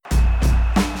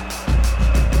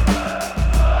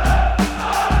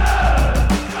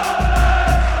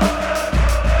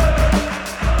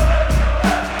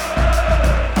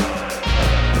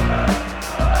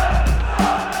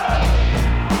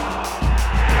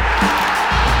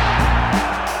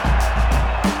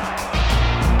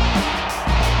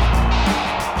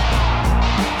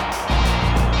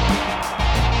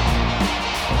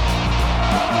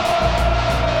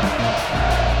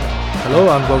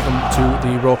and welcome to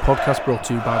the Raw podcast brought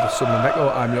to you by the Sunderland Echo.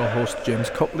 I'm your host James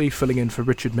Copley, filling in for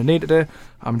Richard Minnie today.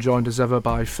 I'm joined as ever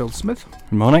by Phil Smith.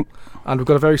 Good morning. And we've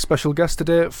got a very special guest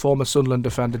today, former Sunderland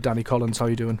defender Danny Collins. How are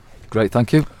you doing? Great,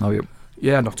 thank you. How are you?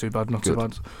 Yeah, not too bad, not too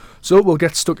bad. So we'll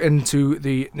get stuck into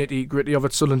the nitty-gritty of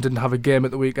it. Sunderland didn't have a game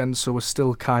at the weekend, so we're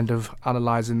still kind of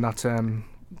analysing that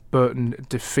Burton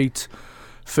defeat.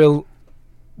 Phil,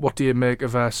 what do you make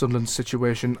of Sunderland's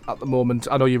situation at the moment?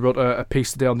 I know you wrote a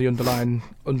piece today on the underlying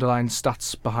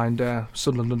stats behind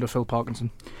Sunderland under Phil Parkinson.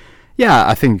 Yeah,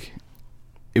 I think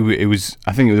it was.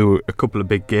 I think there were a couple of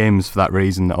big games for that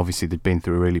reason. Obviously, they'd been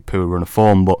through a really poor run of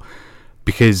form, but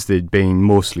because they'd been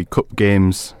mostly cup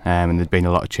games and there'd been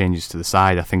a lot of changes to the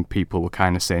side, I think people were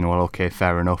kind of saying, well, okay,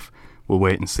 fair enough, we'll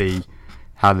wait and see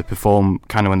how they perform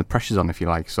kind of when the pressure's on, if you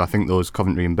like. So I think those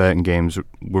Coventry and Burton games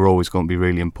were always going to be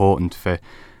really important for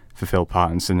Phil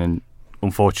Parkinson, and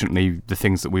unfortunately the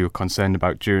things that we were concerned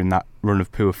about during that run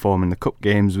of poor form in the cup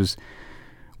games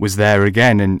was there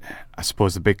again. And I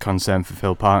suppose the big concern for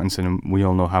Phil Parkinson, and we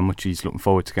all know how much he's looking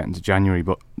forward to getting to January,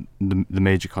 but the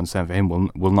major concern for him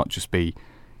will not just be,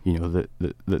 you know,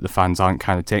 that the fans aren't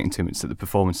kind of taking to him, it's that the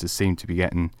performances seem to be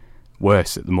getting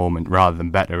worse at the moment rather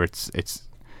than better. It's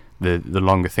the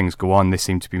longer things go on, they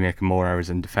seem to be making more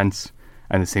errors in defence,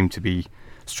 and they seem to be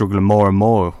struggling more and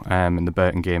more. In the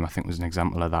Burton game, I think, was an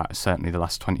example of that. Certainly the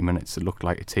last 20 minutes, it looked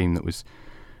like a team that was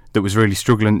really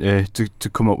struggling to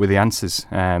come up with the answers,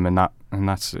 and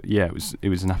that's it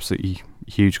was an absolutely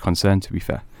huge concern, to be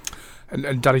fair.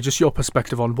 And Danny, just your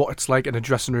perspective on what it's like in a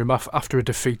dressing room after a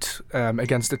defeat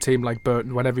against a team like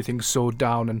Burton, when everything's so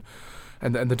down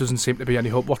and there doesn't seem to be any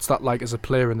hope. What's that like as a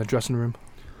player in the dressing room?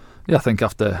 Yeah, I think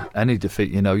after any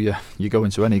defeat, you go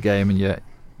into any game and your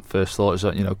first thought is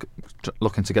that,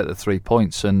 looking to get the 3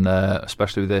 points, and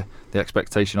especially with the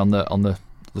expectation on the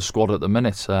squad at the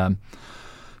minute.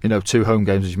 2 home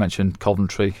games, as you mentioned,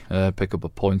 Coventry, pick up a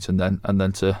point, and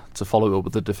then to follow it up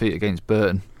with the defeat against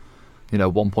Burton.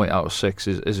 1 point out of 6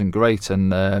 isn't great,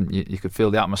 and you could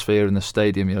feel the atmosphere in the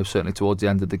stadium. Certainly towards the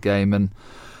end of the game, and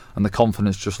the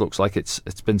confidence just looks like it's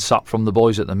been sapped from the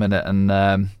boys at the minute. And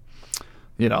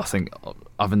I think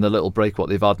having the little break what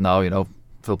they've had now,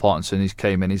 Phil Parkinson,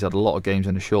 he's had a lot of games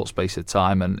in a short space of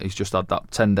time, and he's just had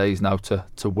that 10 days now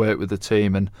to work with the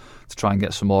team and to try and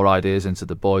get some more ideas into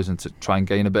the boys and to try and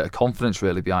gain a bit of confidence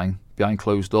really behind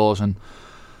closed doors. And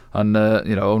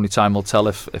only time will tell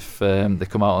if they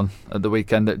come out at the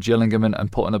weekend at Gillingham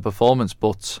and put in a performance.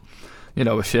 But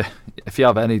if you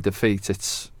have any defeat,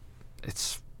 it's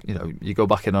you go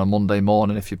back in on a Monday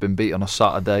morning if you've been beat on a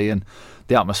Saturday and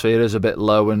the atmosphere is a bit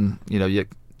low, and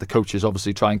the coaches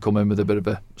obviously try and come in with a bit of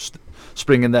a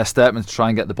spring in their step and to try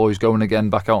and get the boys going again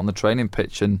back out on the training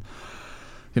pitch. And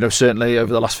certainly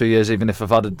over the last few years, even if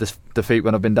I've had a defeat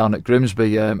when I've been down at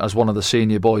Grimsby, as one of the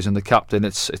senior boys and the captain,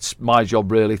 it's my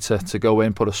job really to go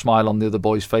in, put a smile on the other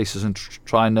boys' faces and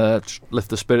try and lift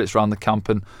the spirits around the camp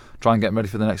and try and get them ready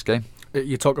for the next game.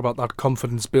 You talk about that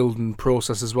confidence building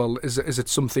process as well. Is it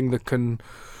something that can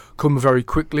come very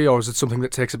quickly, or is it something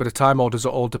that takes a bit of time, or does it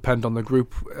all depend on the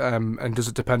group, and does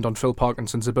it depend on Phil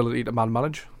Parkinson's ability to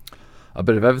manage? A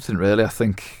bit of everything really. I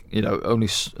think only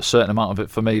a certain amount of it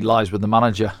for me lies with the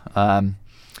manager. I've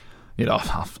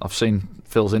seen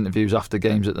Phil's interviews after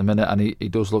games at the minute, and he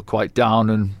does look quite down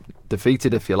and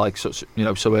defeated, if you like, so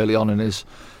early on in his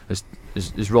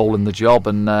role in the job.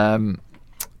 And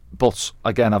but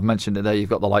again, I've mentioned it there, you've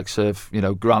got the likes of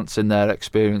Grant's in there,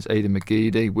 experience, Aidan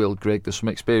McGeady, Will Grigg. There's some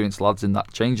experienced lads in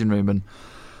that changing room, and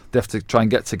they have to try and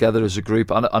get together as a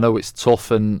group. I know it's tough,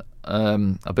 and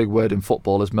a big word in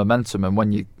football is momentum. And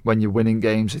when you're winning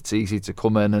games, it's easy to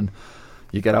come in and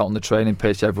you get out on the training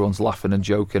pitch, everyone's laughing and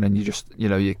joking, and you just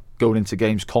you're going into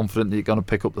games confident that you're going to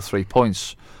pick up the 3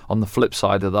 points. On the flip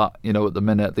side of that, at the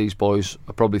minute these boys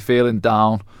are probably feeling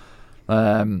down.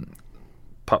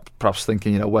 Perhaps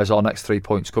thinking, where's our next 3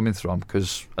 points coming from?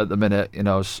 Because at the minute,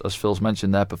 as Phil's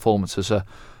mentioned, their performances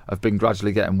have been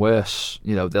gradually getting worse.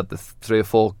 They had the 3 or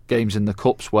 4 games in the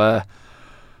cups where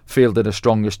fielded a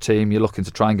strongest team. You're looking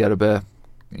to try and get a bit,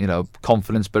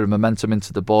 confidence, bit of momentum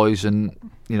into the boys, and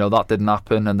that didn't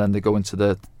happen. And then they go into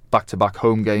the back-to-back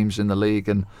home games in the league,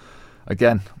 and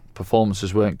again,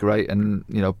 performances weren't great. And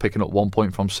picking up 1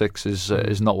 point from 6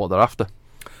 is not what they're after.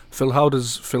 Phil, how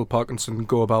does Phil Parkinson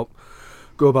go about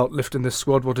lifting this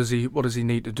squad? What does he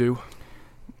need to do?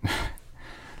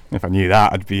 If I knew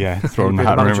that, I'd be throwing my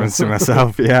hat around to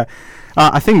myself. Yeah,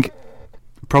 I think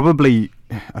probably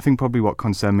what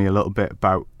concerned me a little bit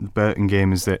about the Burton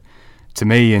game is that, to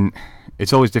me, and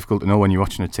it's always difficult to know when you're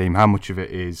watching a team how much of it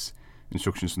is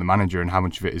instructions from the manager, and how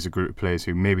much of it is a group of players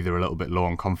who maybe they're a little bit low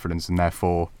on confidence and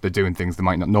therefore they're doing things they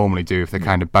might not normally do if they're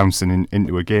kind of bouncing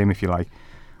into a game, if you like.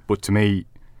 But to me,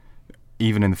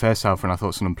 even in the first half when I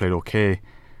thought Sunderland played okay,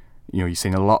 you've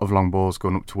seen a lot of long balls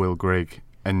going up to Will Grigg,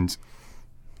 and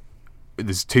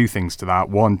there's two things to that.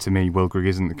 One, to me, Will Grigg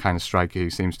isn't the kind of striker who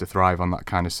seems to thrive on that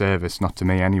kind of service, not to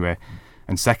me anyway.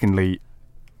 And secondly,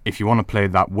 if you want to play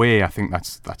that way, I think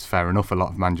that's fair enough. A lot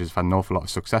of managers have had an awful lot of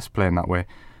success playing that way,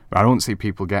 but I don't see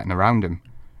people getting around him.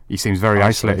 He seems very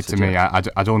isolated to me.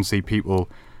 I don't see people,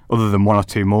 other than one or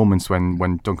two moments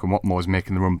when Duncan Watmore's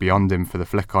making the run beyond him for the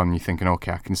flick on, you're thinking,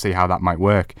 okay, I can see how that might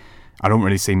work. I don't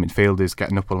really see midfielders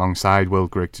getting up alongside Will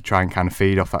Grigg to try and kind of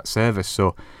feed off that service.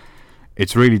 So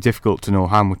it's really difficult to know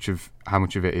how much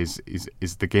of it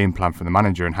is the game plan from the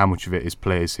manager, and how much of it is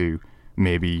players who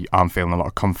maybe aren't feeling a lot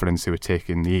of confidence, who are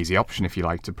taking the easy option, if you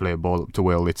like, to play a ball up to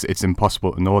Will. It's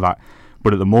impossible to know that.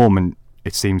 But at the moment,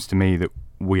 it seems to me that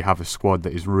we have a squad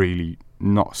that is really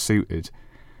not suited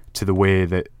to the way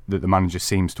that the manager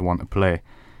seems to want to play.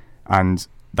 And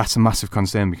that's a massive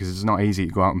concern, because it's not easy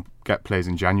to go out and get players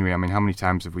in January. I mean, how many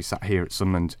times have we sat here at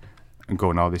Sunderland and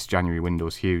going, oh, this January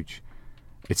window's huge?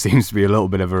 It seems to be a little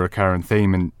bit of a recurrent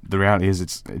theme, and the reality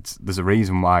is there's a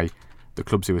reason why the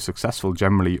clubs who are successful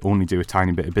generally only do a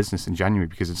tiny bit of business in January,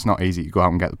 because it's not easy to go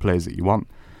out and get the players that you want.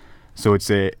 So it's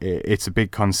a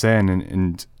big concern,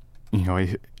 and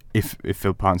if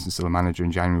Phil Parkinson's still a manager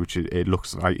in January, which it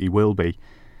looks like he will be,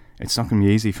 it's not going to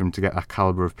be easy for him to get that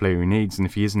calibre of player he needs. And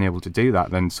if he isn't able to do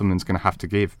that, then something's going to have to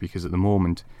give, because at the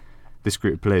moment this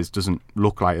group of players doesn't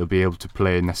look like he'll be able to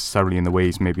play necessarily in the way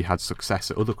he's maybe had success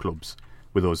at other clubs,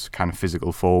 with those kind of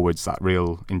physical forwards, that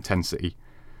real intensity.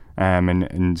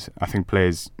 And I think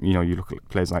players, you look at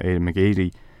players like Aidan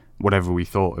McGeady, whatever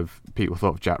people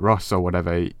thought of Jack Ross or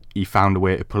whatever, he found a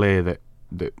way to play that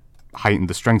heightened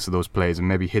the strengths of those players and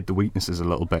maybe hid the weaknesses a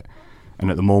little bit. And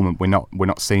at the moment, we're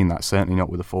not seeing that, certainly not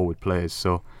with the forward players.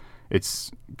 So it's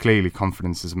clearly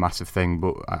confidence is a massive thing,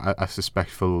 but I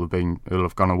suspect Phil will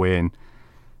have gone away and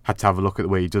had to have a look at the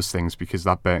way he does things, because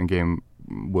that Burton game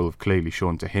will have clearly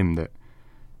shown to him that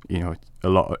a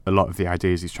lot of the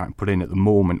ideas he's trying to put in at the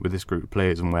moment with this group of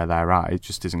players and where they're at, it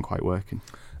just isn't quite working.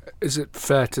 Is it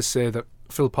fair to say that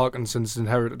Phil Parkinson's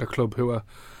inherited a club who are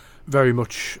very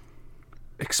much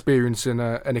experiencing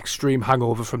an extreme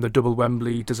hangover from the double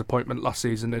Wembley disappointment last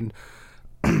season, and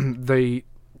the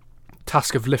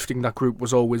task of lifting that group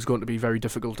was always going to be very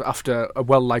difficult after a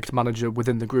well-liked manager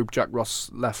within the group, Jack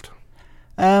Ross, left?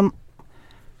 I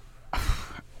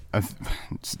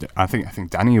think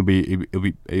Danny will be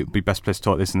best placed to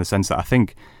talk this, in the sense that I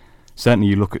think certainly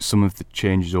you look at some of the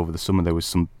changes over the summer, there was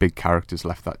some big characters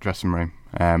left that dressing room.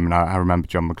 And I remember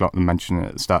John McLaughlin mentioning it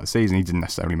at the start of the season. He didn't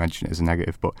necessarily mention it as a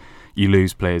negative, but you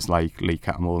lose players like Lee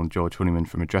Cattermole and George Honeyman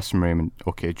from a dressing room, and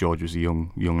okay, George was a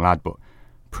young lad, but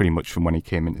pretty much from when he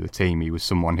came into the team, he was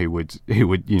someone who would he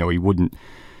wouldn't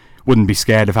be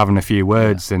scared of having a few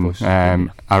words. I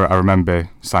remember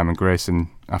Simon Grayson,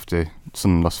 after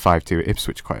Sunderland lost 5-2 at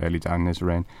Ipswich quite early down in his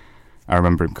reign, I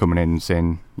remember him coming in and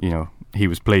saying, he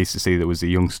was pleased to see there was a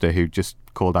youngster who just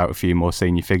called out a few more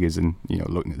senior figures, and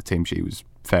looking at the team sheet, it was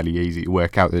fairly easy to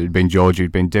work out that it had been George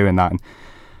who'd been doing that. And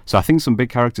so I think some big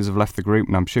characters have left the group,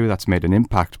 and I'm sure that's made an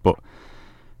impact, but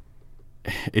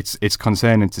it's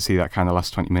concerning to see that kind of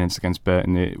last 20 minutes against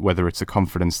Burton, whether it's a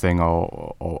confidence thing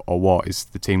or what, is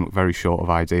the team look very short of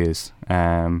ideas.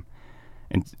 And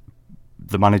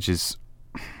the managers,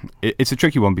 it's a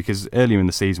tricky one, because earlier in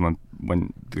the season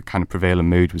when the kind of prevailing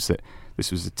mood was that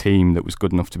this was a team that was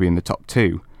good enough to be in the top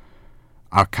two,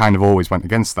 I kind of always went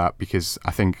against that, because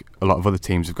I think a lot of other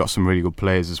teams have got some really good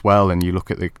players as well, and you look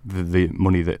at the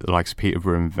money that the likes of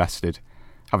Peterborough invested.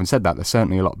 Having said that, they're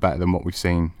certainly a lot better than what we've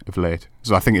seen of late.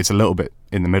 So I think it's a little bit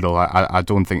in the middle. I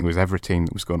don't think it was ever a team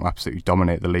that was going to absolutely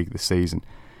dominate the league this season,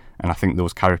 and I think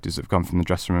those characters that have gone from the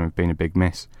dressing room have been a big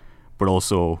miss. But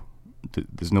also,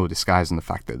 there's no disguising the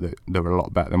fact that they're a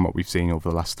lot better than what we've seen over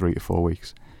the last 3 to 4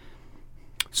 weeks.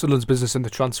 Sunderland's business in the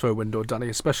transfer window, Danny,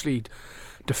 especially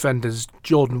defenders.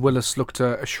 Jordan Willis looked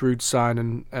a shrewd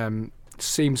sign and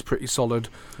seems pretty solid.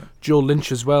 Joe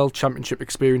Lynch as well, championship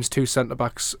experience, 2 centre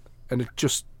backs, and it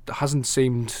just hasn't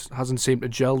seemed to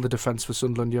gel, the defence for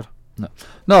Sunderland yet.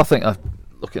 No, I think if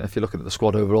you're looking at the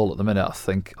squad overall at the minute, I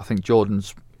think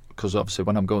Jordan's, because obviously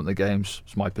when I'm going to the games,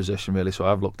 it's my position really, so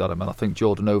I've looked at him, and I think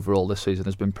Jordan overall this season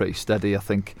has been pretty steady. I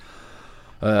think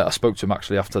I spoke to him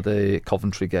actually after the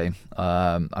Coventry game,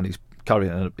 and he's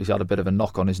had a bit of a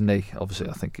knock on his knee. Obviously,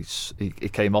 I think he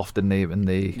came off, didn't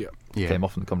he? He came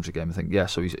off in the Coventry game, I think. Yeah,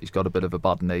 so he's got a bit of a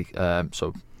bad knee.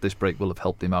 So this break will have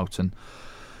helped him out, and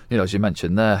as you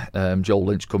mentioned there, Joel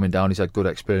Lynch coming down, he's had good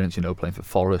experience, playing for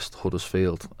Forest,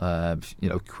 Huddersfield,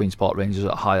 Queen's Park Rangers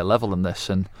at a higher level than this.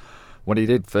 And when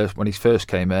he first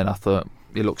came in, I thought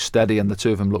he looked steady, and the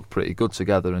two of them looked pretty good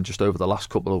together. And just over the last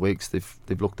couple of weeks,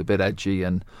 they've looked a bit edgy.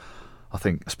 And I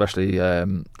think especially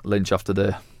Lynch after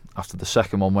the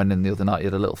second one went in the other night, he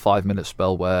had a little 5-minute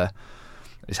spell where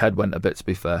his head went a bit, to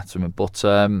be fair to him. But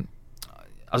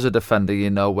as a defender,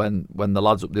 when the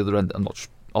lads up the other end, I'm not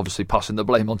obviously passing the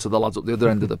blame onto the lads up the other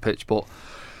end of the pitch, but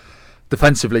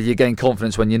defensively you gain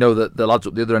confidence when you know that the lads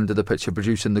up the other end of the pitch are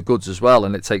producing the goods as well,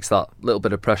 and it takes that little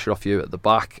bit of pressure off you at the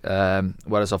back.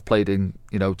 Whereas I've played in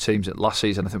teams at last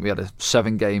season, I think we had a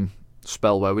 7-game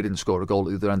spell where we didn't score a goal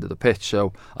at the other end of the pitch.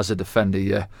 So as a defender,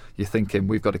 you're thinking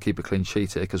we've got to keep a clean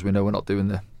sheet here because we know we're not doing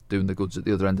the goods at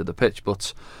the other end of the pitch.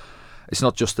 But it's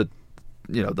not just the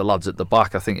lads at the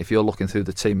back. I think if you're looking through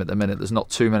the team at the minute, there's not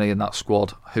too many in that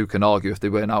squad who can argue if they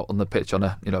weren't out on the pitch on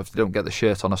if they don't get the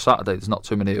shirt on a Saturday. There's not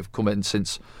too many who've come in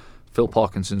since Phil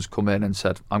Parkinson's come in and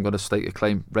said, I'm going to stake a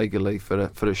claim regularly for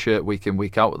a shirt week in,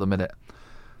 week out at the minute.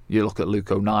 You look at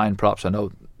Luke O'Nien, perhaps. I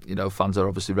know fans are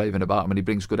obviously raving about him, and he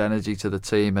brings good energy to the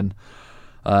team. And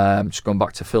just going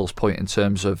back to Phil's point in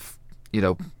terms of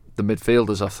the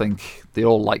midfielders, I think they're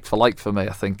all like for like for me.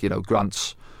 I think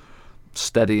Grant's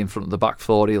steady in front of the back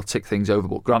four, he'll tick things over,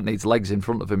 but Grant needs legs in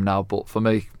front of him now. But for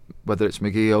me, whether it's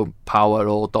McGee, Power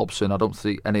or Dobson, I don't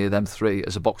see any of them three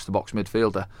as a box-to-box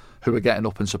midfielder who are getting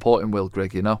up and supporting Will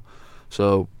Grigg,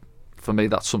 So for me,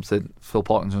 that's something Phil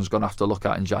Parkinson's going to have to look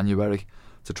at in January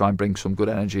to try and bring some good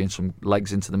energy and some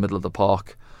legs into the middle of the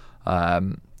park.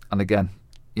 And again,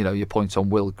 your point on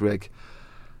Will Grigg,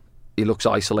 he looks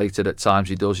isolated at times,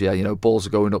 he does, balls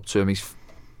are going up to him, he's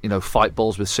fight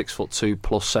balls with 6'2"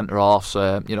 plus centre halves.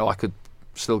 I could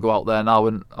still go out there now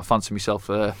and I fancy myself,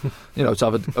 to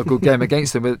have a good game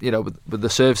against him with the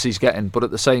service he's getting. But at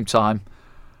the same time,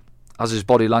 has his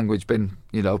body language been,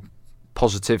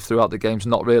 positive throughout the games?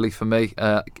 Not really for me.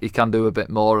 He can do a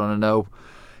bit more, and I know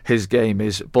his game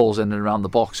is balls in and around the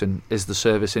box. And is the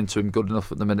service into him good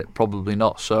enough at the minute? Probably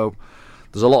not. So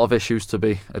there's a lot of issues to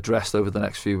be addressed over the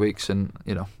next few weeks, and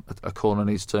a corner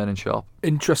needs turning sharp.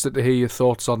 Interested to hear your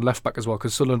thoughts on left back as well,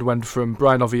 because Sunderland went from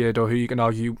Brian Oviedo, who you can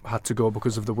argue had to go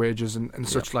because of the wages and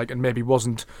such like, and maybe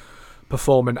wasn't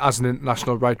performing as an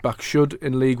international right back should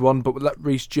in League One, but we let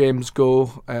Reece James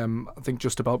go. I think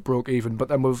just about broke even. But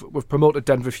then we've promoted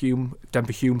Denver Hume,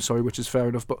 which is fair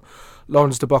enough. But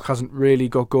Lawrence de Bock hasn't really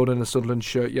got going in a Sunderland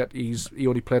shirt yet. He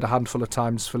only played a handful of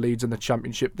times for Leeds in the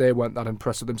Championship. They weren't that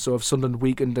impressed with him. So have Sunderland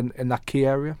weakened in that key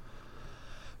area?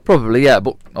 Probably, yeah.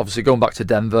 But obviously going back to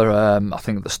Denver, I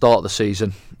think at the start of the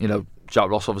season, Jack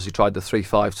Ross obviously tried the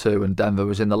 3-5-2, and Denver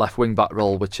was in the left wing back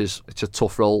role, it's a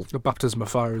tough role. A baptism of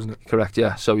fire, isn't it? Correct,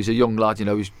 yeah. So he's a young lad,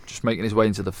 he's just making his way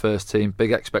into the first team.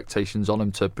 Big expectations on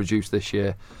him to produce this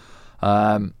year,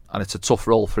 and it's a tough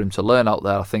role for him to learn out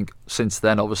there. I think since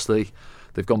then, obviously,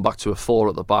 they've gone back to a 4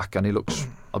 at the back, and he looks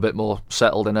a bit more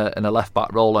settled in a left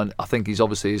back role. And I think he's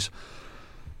obviously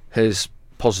his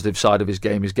positive side of his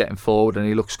game is getting forward, and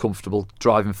he looks comfortable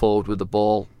driving forward with the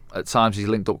ball. At times he's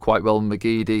linked up quite well with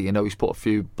McGeady. He's put a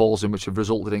few balls in which have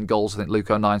resulted in goals. I think Luke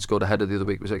O'Nien scored a header the other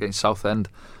week, was against Southend.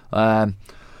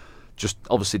 Just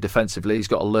obviously defensively, he's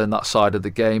got to learn that side of the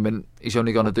game, and he's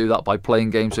only going to do that by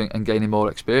playing games and gaining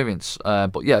more experience.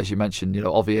 But yeah, as you mentioned,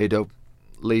 Oviedo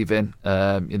leaving,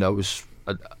 was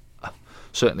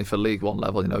certainly for League One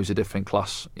level, he's a different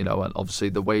class, and obviously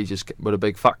the wages were a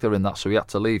big factor in that, so he had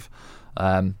to leave.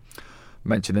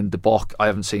 Mentioning De Bock, I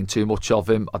haven't seen too much of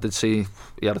him. I did see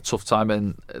he had a tough time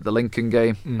in the Lincoln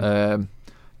game.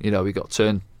 He got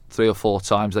turned 3 or 4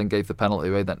 times, then gave the penalty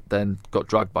away, then got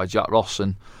dragged by Jack Ross.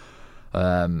 And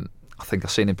I think I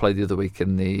seen him play the other week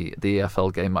in the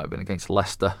EFL game, might have been against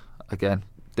Leicester. Again,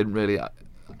 didn't really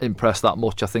impress that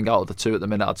much. I think out of the 2 at the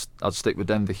minute, I'd stick with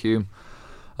Denver Hume.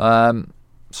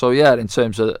 So yeah, in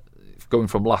terms of going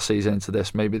from last season into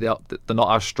this, maybe they're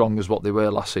not as strong as what they were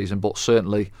last season, but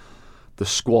certainly the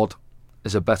squad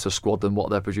is a better squad than what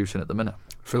they're producing at the minute.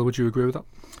 Phil, would you agree with that?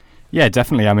 Yeah,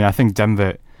 definitely. I mean, I think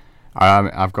Denver,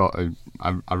 I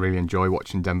really enjoy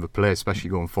watching Denver play, especially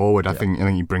going forward. I think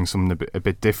he brings something a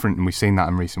bit different, and we've seen that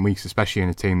in recent weeks, especially in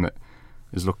a team that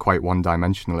has looked quite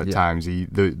one-dimensional at times.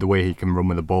 The way he can run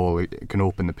with the ball, it can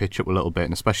open the pitch up a little bit,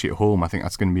 and especially at home, I think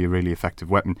that's going to be a really effective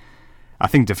weapon. I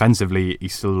think defensively,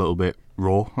 he's still a little bit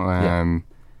raw.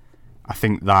 I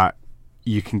think that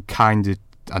you can kind of,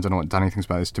 I don't know what Danny thinks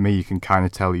about this, to me you can kind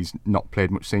of tell he's not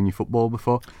played much senior football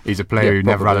before. He's a player who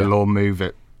never had a low move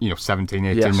at 17,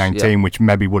 18, 19, which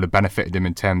maybe would have benefited him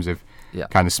in terms of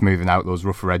kind of smoothing out those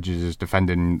rougher edges as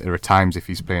defending. There are times if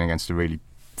he's playing against a really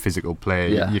physical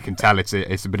play. Yeah. You can tell it's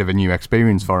a bit of a new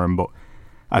experience for him. But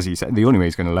as you said, the only way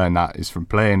he's going to learn that is from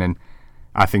playing. And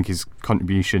I think his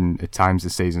contribution at times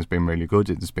this season has been really good.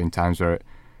 There's been times where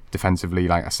defensively,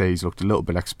 like I say, he's looked a little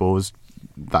bit exposed.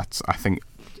 That's, I think,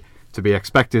 to be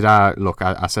expected. I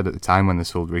said at the time when they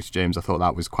sold Reece James, I thought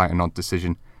that was quite an odd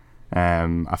decision.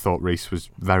 I thought Reece was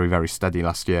very, very steady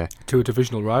last year. To a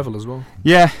divisional rival as well.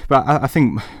 Yeah, but I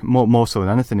think more so than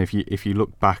anything, if you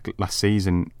look back last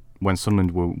season when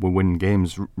Sunderland were winning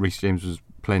games, Reece James was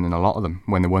playing in a lot of them.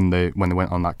 When they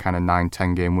went on that kind of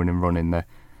 9-10 game winning run in the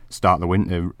start of the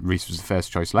winter, Reece was the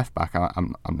first choice left back.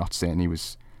 I'm not saying he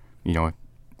was,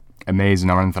 amazing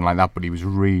or anything like that, but he was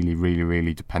really, really,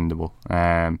 really dependable.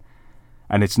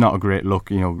 And it's not a great look,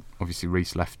 obviously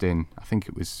Reece left in, I think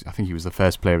he was the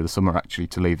first player of the summer actually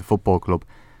to leave the football club,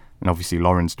 and obviously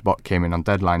Lawrence de Bock came in on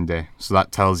deadline day, so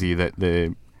that tells you that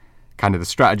the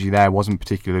strategy there wasn't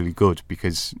particularly good,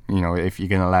 because if you're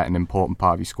going to let an important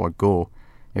part of your squad go,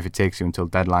 if it takes you until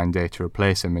deadline day to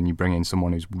replace him and you bring in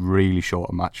someone who's really short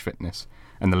of match fitness,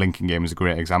 and the Lincoln game was a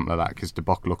great example of that, because de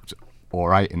Bock looked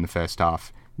alright in the first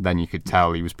half, then you could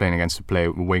tell he was playing against a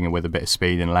player, winger with a bit of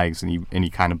speed and legs, and he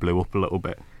kind of blew up a little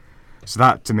bit. So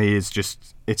that to me is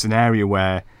it's an area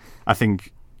where I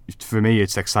think for me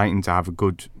it's exciting to have a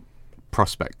good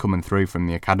prospect coming through from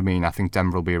the academy, and I think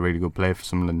Denver will be a really good player for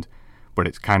Sunderland, but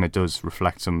it kind of does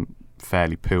reflect some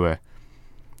fairly poor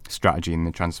strategy in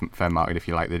the transfer market, if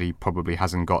you like, that he probably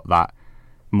hasn't got that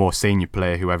more senior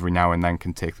player who every now and then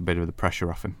can take a bit of the pressure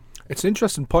off him. It's an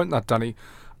interesting point that, Danny.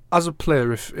 As a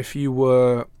player, if you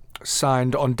were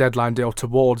signed on deadline day or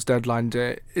towards deadline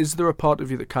day, is there a part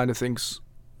of you that kind of thinks,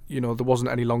 there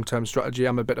wasn't any long-term strategy,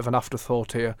 I'm a bit of an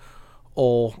afterthought here?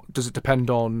 Or does it depend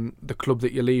on the club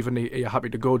that you leave, and are you happy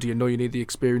to go? Do you know you need the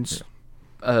experience?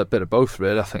 A bit of both,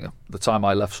 really. I think the time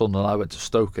I left Sunderland, I went to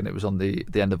Stoke, and it was on the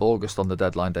end of August on the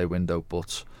deadline day window.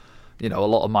 But a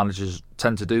lot of managers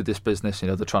tend to do this business.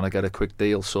 They're trying to get a quick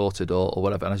deal sorted or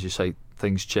whatever. And as you say,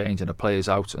 things change and a player's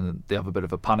out, and they have a bit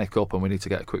of a panic up, and we need to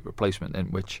get a quick replacement in.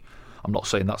 Which I'm not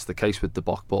saying that's the case with de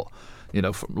Bock, but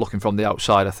looking from the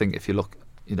outside, I think if you look,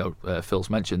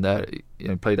 Phil's mentioned there,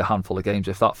 played a handful of games,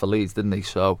 if that, for Leeds, didn't he?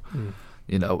 So.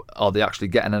 Are they actually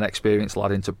getting an experienced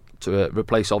lad in to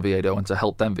replace Oviedo and to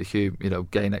help Denver Hugh,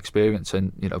 gain experience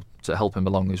and, to help him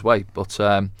along his way? But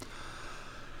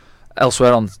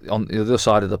elsewhere on the other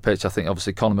side of the pitch, I think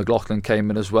obviously Conor McLaughlin came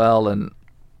in as well, and,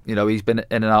 he's been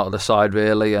in and out of the side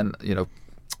really, and,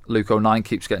 Luke O'Nien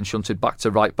keeps getting shunted back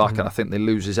to right back, and I think they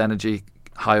lose his energy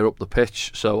higher up the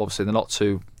pitch, so obviously they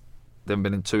haven't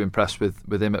been too impressed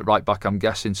with him at right back, I'm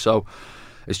guessing. So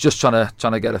it's just trying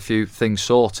to get a few things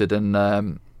sorted,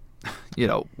 and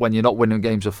when you're not winning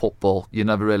games of football, you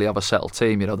never really have a settled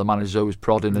team. The manager's always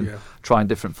prodding and trying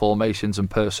different formations and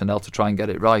personnel to try and get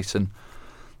it right.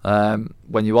 And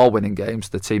when you are winning games,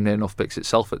 the team near enough picks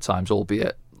itself at times,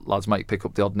 albeit lads might pick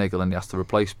up the odd niggle and he has to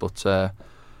replace. But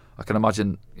I can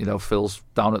imagine, Phil's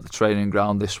down at the training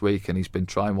ground this week, and he's been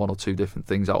trying one or two different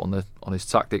things out on his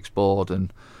tactics board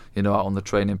and out on the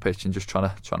training pitch, and just trying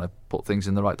to put things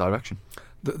in the right direction.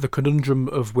 The conundrum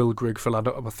of Will Grigg, Phil,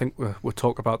 I think we'll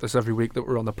talk about this every week that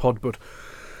we're on the pod, but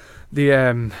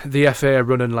the FA are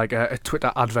running like a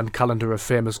Twitter advent calendar of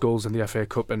famous goals in the FA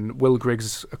Cup, and Will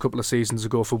Griggs a couple of seasons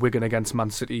ago for Wigan against Man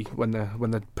City, when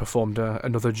they performed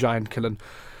another giant killing,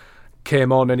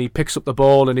 came on and he picks up the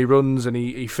ball and he runs and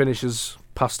he finishes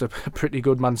past a pretty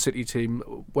good Man City team.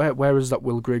 Where is that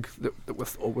Will Grigg that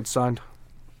was signed?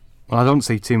 Well, I don't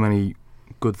see too many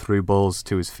good through balls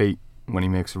to his feet when he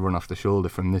makes a run off the shoulder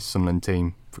from this Sunderland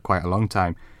team for quite a long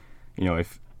time.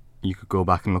 If you could go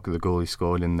back and look at the goal he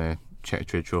scored in the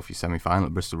Checkatrade Trophy semi-final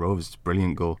at Bristol Rovers, it's a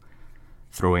brilliant goal.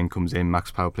 Throw in comes in,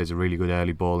 Max Power plays a really good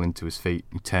early ball into his feet,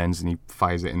 he turns and he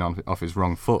fires it in off his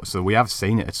wrong foot. So we have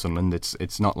seen it at Sunderland.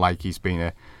 It's not like he's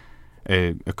been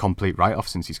a complete write-off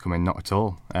since he's come in, not at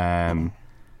all.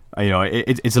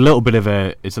 It's a little bit of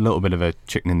a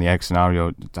chicken and the egg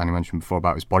scenario Danny mentioned before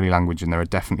about his body language, and there are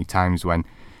definitely times when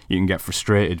you can get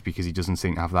frustrated because he doesn't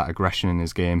seem to have that aggression in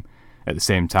his game. At the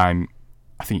same time,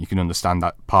 I think you can understand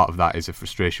that part of that is a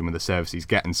frustration with the service he's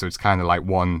getting, so it's kind of like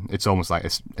it's almost like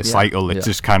a cycle that's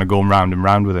just kind of going round and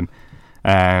round with him.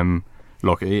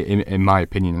 Look, in my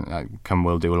opinion, can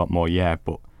Will do a lot more? Yeah,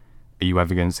 but are you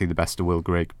ever going to see the best of Will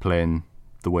Grigg playing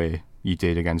the way you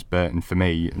did against Burton? For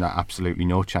me, absolutely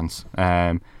no chance.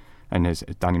 And as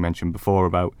Danny mentioned before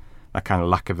about that kind of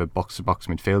lack of a box-to-box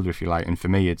midfielder, if you like, and for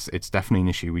me it's definitely an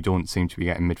issue. We don't seem to be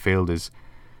getting midfielders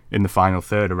in the final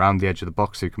third around the edge of the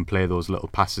box who can play those little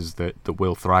passes that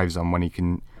Will thrives on when he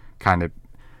can kind of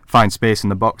find space in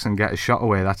the box and get a shot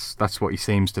away. That's what he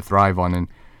seems to thrive on, and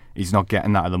he's not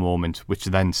getting that at the moment, which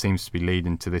then seems to be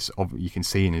leading to this. You can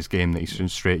see in his game that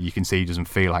he's straight. You can see he doesn't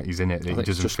feel like he's in it. He doesn't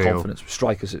it's just feel confidence.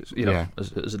 Strikers,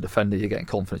 as a defender, you're getting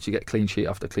confidence. You get clean sheet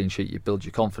after clean sheet. You build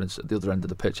your confidence at the other end of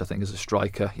the pitch. I think as a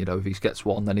striker, if he gets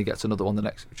one, then he gets another one. The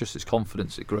next, just his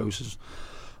confidence, it grows.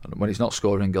 And when he's not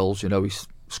scoring goals, he's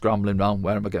scrambling around.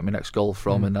 Where am I getting my next goal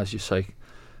from? And as you say,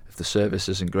 if the service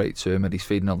isn't great to him and he's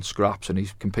feeding on scraps and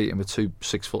he's competing with 2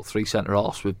 6'3" centre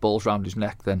halves with balls round his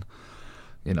neck, then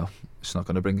it's not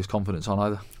going to bring his confidence on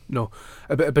either. No.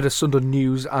 A bit of Sunderland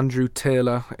news. Andrew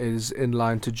Taylor is in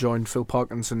line to join Phil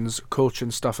Parkinson's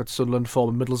coaching staff at Sunderland.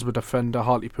 Former Middlesbrough defender,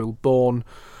 Hartlepool born,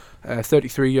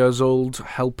 33 years old,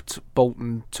 helped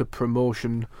Bolton to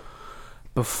promotion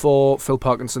before. Phil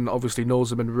Parkinson obviously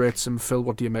knows him and rates him. Phil,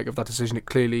 what do you make of that decision? It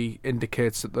clearly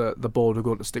indicates that the board are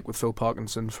going to stick with Phil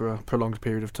Parkinson for a prolonged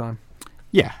period of time.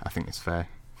 Yeah, I think it's fair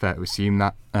to assume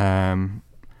that.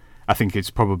 I think it's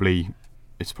probably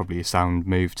a sound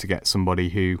move to get somebody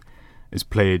who has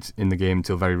played in the game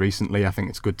until very recently. I think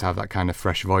it's good to have that kind of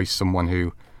fresh voice, someone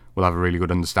who will have a really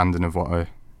good understanding of what a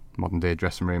modern day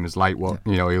dressing room is like.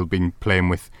 He'll been playing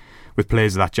with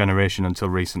players of that generation until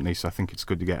recently, so I think it's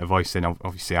good to get a voice in.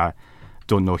 Obviously, I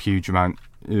don't know a huge amount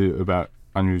about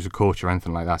Andrew as a coach or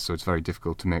anything like that, so it's very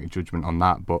difficult to make a judgment on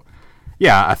that. But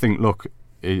yeah, I think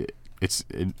it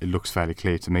looks fairly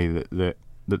clear to me that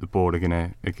the board are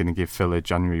gonna give Phil a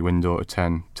January window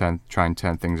to try and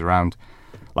turn things around.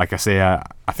 Like I say,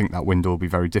 I think that window will be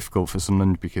very difficult for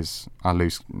Sunderland because I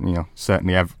lose,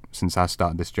 certainly since I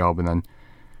started this job, and then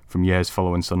from years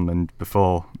following Sunderland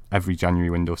before, every January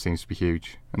window seems to be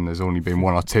huge, and there's only been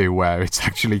one or two where it's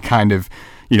actually kind of,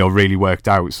 really worked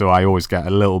out. So I always get a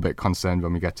little bit concerned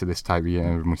when we get to this type of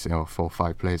year and we say, 4 or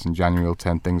 5 players in January will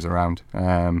turn things around.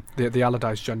 The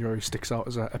Allardyce January sticks out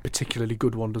as a particularly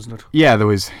good one, doesn't it? Yeah, there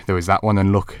was that one,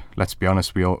 and look, let's be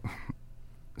honest,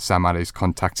 Sam had his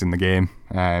contacts in the game.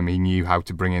 He knew how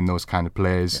to bring in those kind of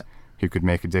players who could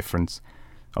make a difference.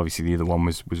 Obviously, the other one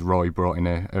was Roy brought in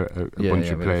a bunch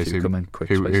of players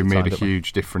who made a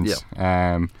huge difference.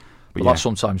 Yeah. But that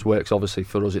sometimes works. Obviously,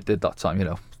 for us, it did that time.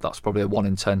 That's probably a 1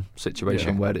 in 10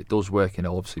 situation where it does work.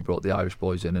 Obviously brought the Irish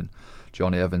boys in and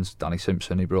Johnny Evans, Danny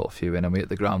Simpson. He brought a few in, and we hit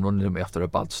the ground running, didn't we, after a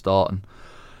bad start.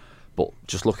 But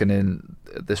just looking in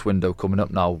at this window coming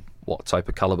up now, what type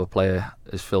of calibre player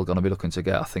is Phil going to be looking to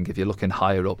get? I think if you're looking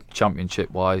higher up,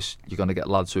 championship-wise, you're going to get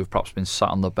lads who have perhaps been sat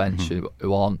on the bench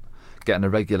who aren't getting a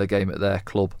regular game at their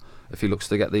club. If he looks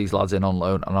to get these lads in on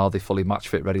loan, and are they fully match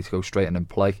fit, ready to go straight in and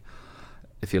play?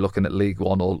 If you're looking at League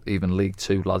One or even League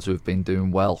Two, lads who have been doing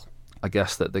well, I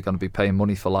guess that they're going to be paying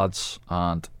money for lads,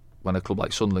 and when a club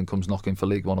like Sunderland comes knocking for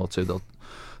League 1 or 2, they'll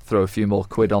throw a few more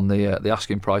quid on the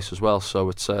asking price as well. So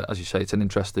it's as you say, it's an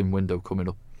interesting window coming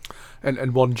up.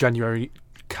 And one January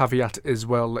caveat as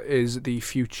well is the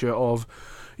future of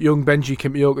young Benji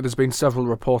Kimpioka. There's been several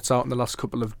reports out in the last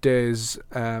couple of days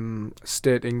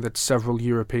stating that several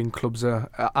European clubs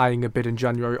are eyeing a bid in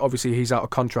January. Obviously, he's out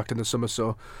of contract in the summer,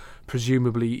 so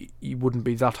presumably he wouldn't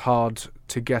be that hard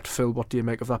to get. Phil, what do you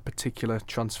make of that particular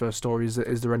transfer story?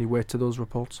 Is there any weight to those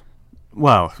reports?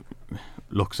 Well,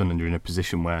 look, Sunderland are in a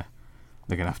position where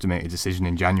they're going to have to make a decision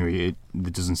in January.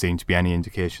 There doesn't seem to be any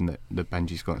indication that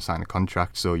Benji's going to sign a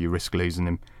contract, so you risk losing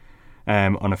him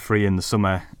on a free in the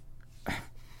summer.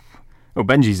 Well,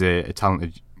 Benji's a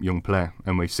talented young player,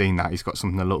 and we've seen that. He's got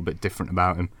something a little bit different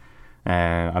about him.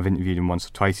 I've interviewed him once or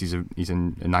twice. He's a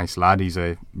nice lad. He's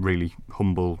a really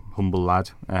humble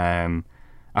lad.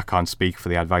 I can't speak for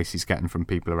the advice he's getting from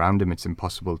people around him. It's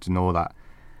impossible to know that.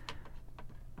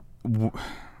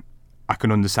 I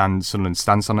can understand Sunderland's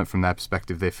stance on it from their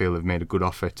perspective. They feel they've made a good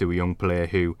offer to a young player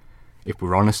who, if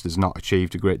we're honest, has not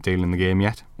achieved a great deal in the game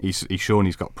yet. He's shown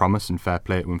he's got promise, and fair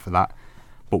play to him for that.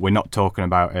 But we're not talking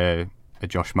about a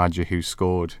Josh Madger who's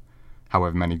scored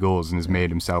however many goals and has made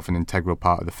himself an integral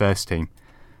part of the first team.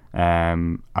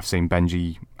 I've seen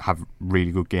Benji have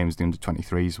really good games in the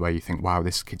under-23s where you think, wow,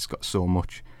 this kid's got so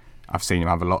much. I've seen him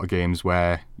have a lot of games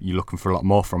where you're looking for a lot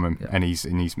more from him, and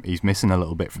he's missing a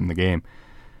little bit from the game.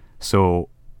 So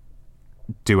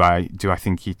do I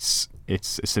think it's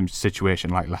a situation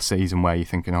like last season where you're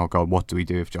thinking, oh God, what do we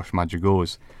do if Josh Madger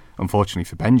goes? Unfortunately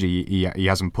for Benji, he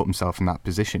hasn't put himself in that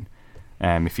position.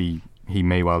 If he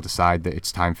may well decide that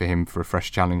it's time for him for a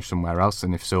fresh challenge somewhere else,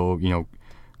 and if so,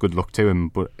 good luck to him.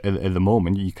 But at the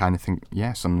moment, you kind of think,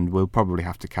 yes, and we'll probably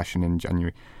have to cash in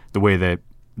January. The way the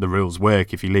rules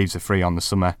work, if he leaves a free on the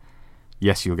summer,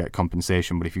 yes, you'll get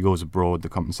compensation, but if he goes abroad, the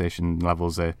compensation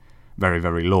levels are very,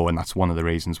 very low, and that's one of the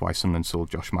reasons why Sunderland sold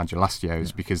Josh Madger last year,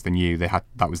 is because they knew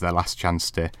that was their last chance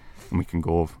to and we can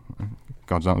go over,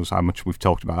 God knows how much we've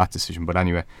talked about that decision. But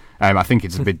anyway, I think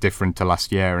it's a bit different to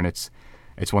last year, and it's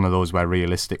one of those where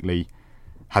realistically,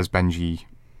 has Benji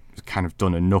kind of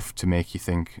done enough to make you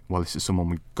think, well, this is someone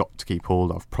we've got to keep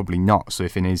hold of? Probably not. So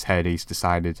if in his head he's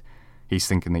decided he's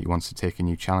thinking that he wants to take a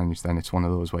new challenge, then it's one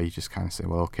of those where you just kind of say,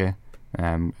 well, okay,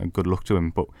 and good luck to him.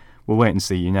 But we'll wait and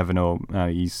see. You never know.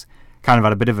 He's kind of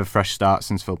had a bit of a fresh start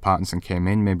since Phil Parkinson came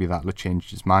in. Maybe that'll have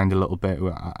changed his mind a little bit.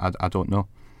 I don't know.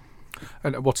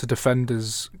 And what's a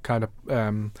defender's kind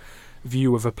of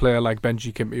view of a player like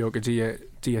Benji Kimpioka?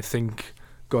 Do you think,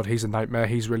 God, he's a nightmare,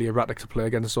 he's really erratic to play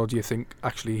against, or do you think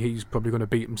actually he's probably going to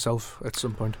beat himself at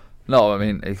some point? No, I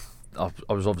mean, I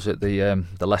was obviously at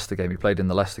the Leicester game. He played in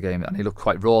the Leicester game, and he looked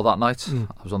quite raw that night.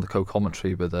 I was on the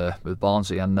co-commentary with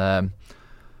Barnsley, and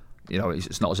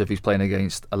it's not as if he's playing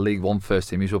against a League One first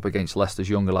team. He's up against Leicester's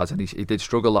younger lads, and he did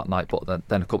struggle that night. But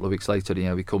then a couple of weeks later,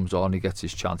 he comes on, he gets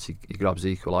his chance, he grabs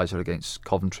the equaliser against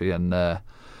Coventry, and there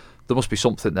must be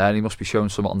something there, and he must be showing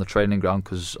something on the training ground,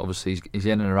 because obviously he's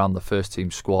in and around the first team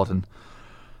squad. And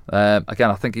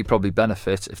again, I think he'd probably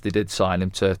benefit if they did sign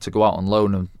him to go out on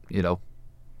loan and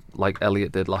like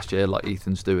Elliot did last year, like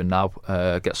Ethan's doing now,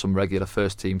 get some regular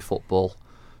first team football,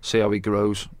 see how he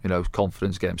grows,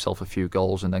 confidence, get himself a few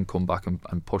goals, and then come back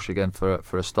and push again for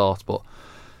a start. But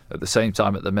at the same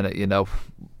time, at the minute,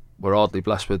 we're hardly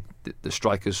blessed with the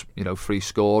strikers, free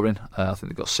scoring. I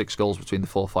think they've got 6 goals between the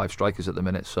 4 or 5 strikers at the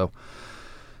minute, so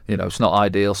it's not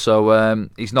ideal. So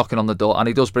he's knocking on the door, and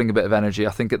he does bring a bit of energy. I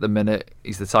think at the minute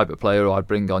he's the type of player who I'd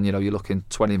bring on. You're looking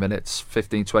 20 minutes,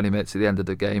 15, 20 minutes at the end of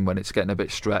the game when it's getting a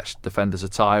bit stretched, defenders are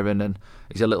tiring, and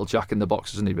he's a little jack in the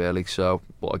box, isn't he, really? So,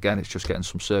 but again, it's just getting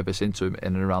some service into him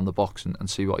in and around the box and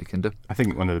see what he can do. I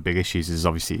think one of the big issues is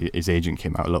obviously his agent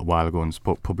came out a little while ago and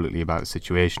spoke publicly about the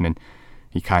situation, and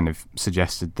he kind of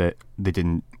suggested that they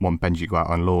didn't want Benji to go out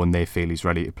on loan. They feel he's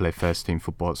ready to play first team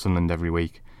football at Sunderland every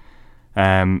week.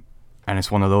 And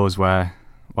it's one of those where,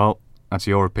 well, that's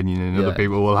your opinion, and other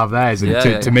people will have theirs.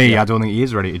 And to me, I don't think he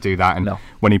is ready to do that. And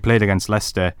when he played against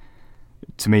Leicester,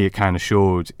 to me, it kind of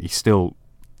showed he still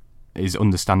his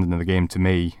understanding of the game. To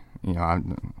me,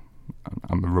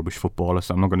 I'm a rubbish footballer,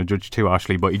 so I'm not going to judge too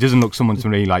harshly, but he doesn't look someone to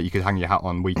me like you could hang your hat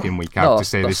on week in, week out to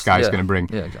say this guy's going to bring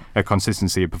a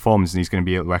consistency of performance, and he's going to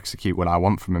be able to execute what I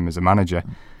want from him as a manager.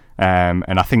 And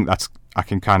I think I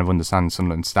can kind of understand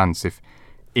Sunderland's stance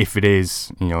if it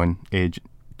is, and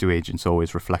do agents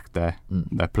always reflect their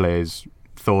players'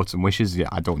 thoughts and wishes? Yeah,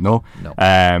 I don't know. No.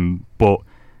 But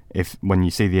when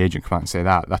you see the agent come out and say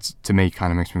that's to me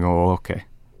kind of makes me go, oh, okay,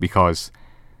 because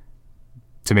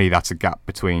to me that's a gap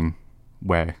between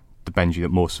where the Benji that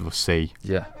most of us see,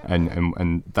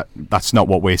 and that's not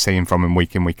what we're seeing from him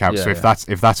week in, week out. So if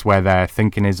that's where their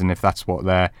thinking is, and if that's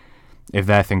what if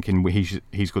they're thinking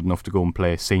he's good enough to go and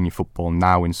play senior football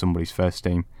now in somebody's first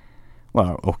team,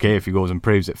 well, okay, if he goes and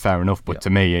proves it, fair enough. But to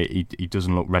me, he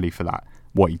doesn't look ready for that.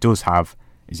 What he does have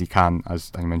is he can,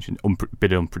 as I mentioned, a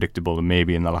bit unpredictable, and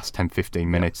maybe in the last 10-15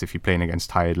 minutes, if you're playing against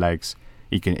tired legs,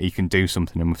 he can do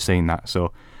something, and we've seen that.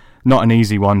 So not an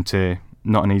easy one to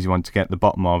get the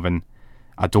bottom of, and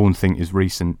I don't think is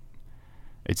recent.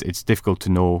 It's difficult to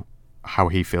know how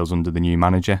he feels under the new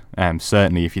manager.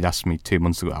 Certainly, if you'd asked me 2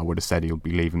 months ago, I would have said he'll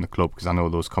be leaving the club, because I know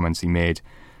those comments he made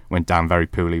went down very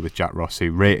poorly with Jack Ross,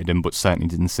 who rated him but certainly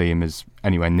didn't see him as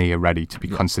anywhere near ready to be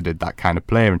considered that kind of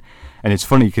player. And it's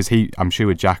funny because I'm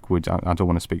sure Jack would, I don't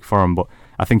want to speak for him, but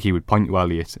I think he would point to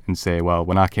Elliot and say, well,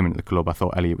 when I came into the club, I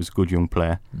thought Elliot was a good young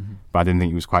player, but I didn't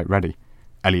think he was quite ready.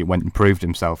 Elliot went and proved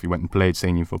himself. He went and played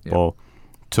senior football,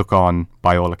 took on,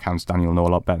 by all accounts, Daniel know a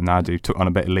lot better than I do, took on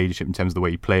a bit of leadership in terms of the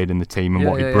way he played in the team and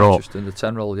what he brought. Just in the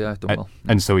 10 role, done well.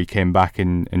 And so he came back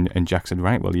and Jack said,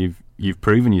 right, well, you've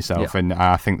proven yourself, and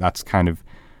I think that's kind of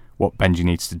what Benji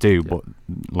needs to do. But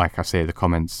like I say, the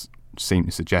comments seem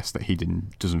to suggest that he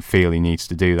doesn't feel he needs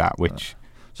to do that, which...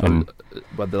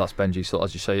 whether that's Benji, so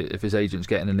as you say, if his agent's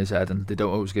getting in his head, and they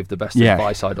don't always give the best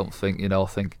advice, I don't think, I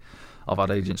think I've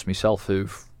had agents myself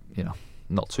who've,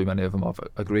 not too many of them I've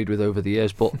agreed with over the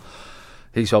years, but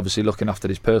he's obviously looking after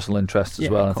his personal interests as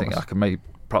well. I think I can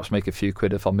perhaps make a few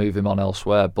quid if I move him on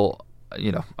elsewhere, but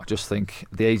I just think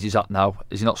the age he's at now,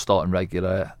 is he not starting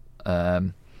regular?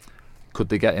 Could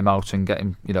they get him out and get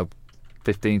him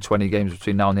 15, 20 games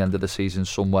between now and the end of the season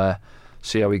somewhere,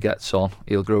 see how he gets on?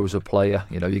 He'll grow as a player.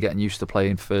 You're getting used to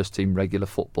playing first team regular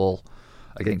football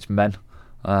against men.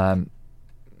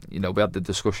 We had the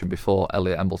discussion before,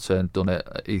 Elliot Embleton done it,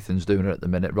 Ethan's doing it at the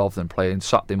minute, rather than playing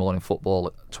Saturday morning football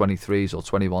at 23s or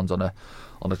 21s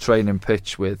on a training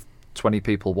pitch with 20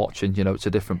 people watching. It's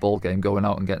a different ball game, going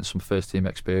out and getting some first team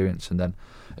experience, and then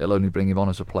it'll only bring him on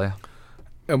as a player.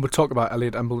 And we'll talk about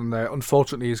Elliot Embleton there.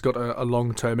 Unfortunately, he's got a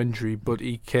long-term injury, but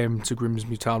he came to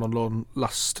Grimsby Town on loan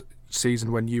last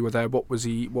season when you were there. What was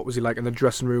he like in the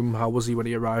dressing room? How was he when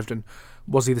he arrived? And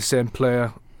was he the same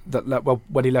player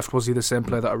when he left? Was he the same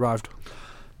player that arrived?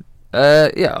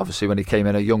 Yeah, obviously when he came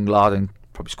in, a young lad and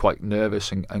probably quite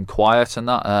nervous and quiet and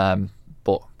that,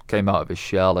 but came out of his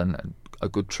shell and a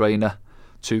good trainer,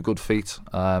 2 good feet.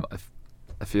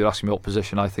 If you're asking me what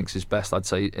position I think is his best, I'd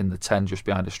say in the 10, just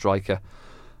behind a striker.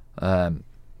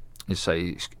 You say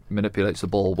he manipulates the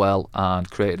ball well and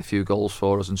created a few goals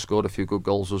for us and scored a few good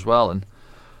goals as well. And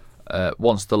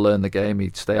wants to learn the game.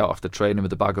 He'd stay out after training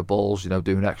with a bag of balls,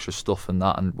 doing extra stuff and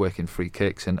that, and working free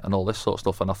kicks and all this sort of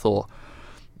stuff. And I thought,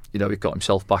 he got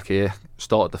himself back here.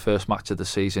 Started the first match of the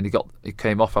season. He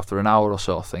came off after an hour or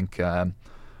so, I think.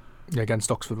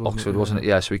 Against Oxford, wasn't it?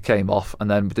 Yeah, so he came off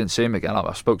and then we didn't see him again.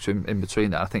 I spoke to him in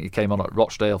between that. I think he came on at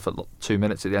Rochdale for 2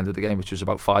 minutes at the end of the game, which was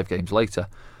about 5 games later.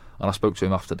 And I spoke to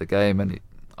him after the game, and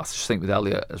I just think with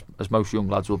Elliot, as most young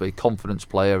lads will be, confidence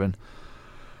player, and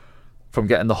from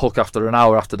getting the hook after an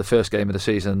hour after the first game of the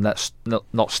season, that's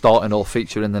not starting or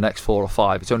featuring in the next 4 or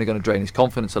 5, it's only going to drain his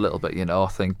confidence a little bit. I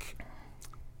think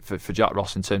for Jack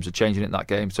Ross in terms of changing it in that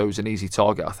game, so it was an easy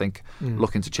target. I think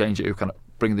looking to change it, who kind of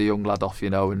bring the young lad off,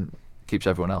 and keeps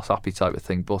everyone else happy type of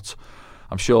thing. But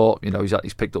I'm sure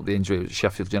he's picked up the injury. It was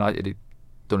Sheffield United. He'd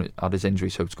had his injury,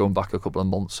 so it's going back a couple of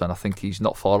months, and I think he's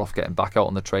not far off getting back out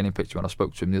on the training pitch when I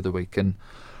spoke to him the other week. And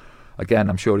again,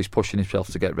 I'm sure he's pushing himself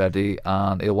to get ready,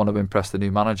 and he'll want to impress the new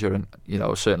manager. And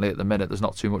certainly at the minute there's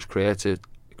not too much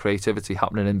creativity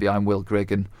happening in behind Will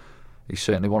Grigg, and he's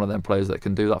certainly one of them players that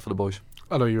can do that for the boys.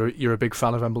 I know you're a big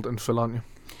fan of Embleton, Phil, aren't you?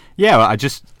 Yeah,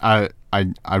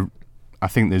 I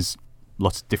think there's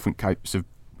lots of different types of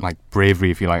like bravery,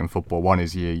 if you like, in football. One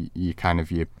is you're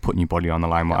putting your body on the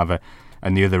line, whatever.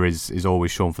 And the other is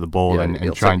always showing for the ball and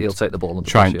he'll take the ball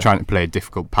trying to play a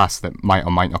difficult pass that might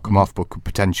or might not come off, but could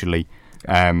potentially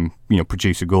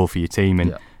produce a goal for your team.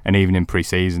 And even in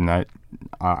pre-season,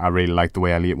 I really liked the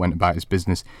way Elliot went about his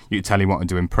business. You could tell he wanted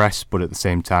to impress, but at the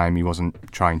same time he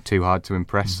wasn't trying too hard to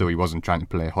impress. So he wasn't trying to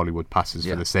play Hollywood passes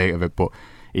for the sake of it, but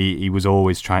he was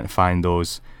always trying to find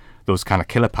those kind of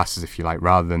killer passes, if you like,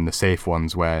 rather than the safe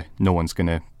ones where no one's going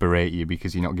to berate you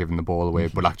because you're not giving the ball away,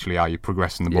 but actually are you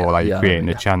progressing the ball, are you creating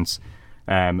a chance?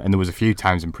 And there was a few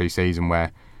times in pre-season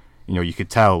where you could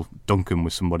tell Duncan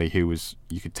was somebody who was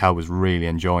really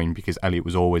enjoying, because Elliot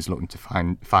was always looking to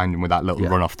find him with that little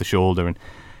run off the shoulder. And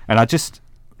I just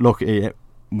look,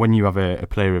 when you have a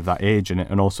player of that age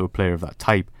and also a player of that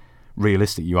type,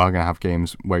 realistic, you are going to have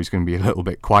games where he's going to be a little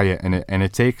bit quiet, and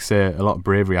it takes a lot of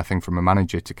bravery, I think, from a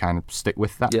manager to kind of stick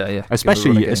with that.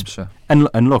 Especially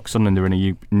and look, Sunderland are in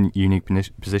a unique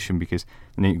position because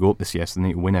they need to go up this year, so they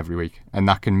need to win every week, and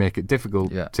that can make it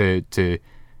difficult to.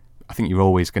 I think you're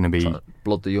always going to be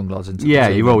blood the young lads into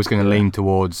you're always going to lean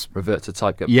towards revert to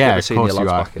type. Get of course you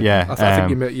are. I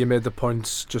think you made the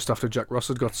point just after Jack Ross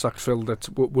had got sacked, Phil, that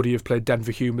would he have played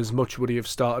Denver Hume as much? Would he have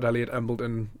started Elliot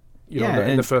Embleton?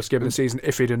 In the first game of the season,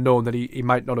 if he'd have known that he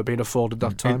might not have been afforded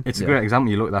that time. It's a great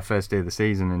example. You look at that first day of the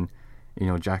season,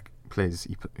 and Jack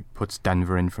puts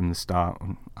Denver in from the start.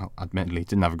 Admittedly, he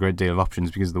didn't have a great deal of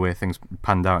options because of the way things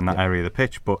panned out in that area of the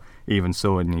pitch. But even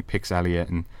so, and he picks Elliot,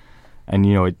 and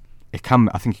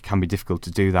I think it can be difficult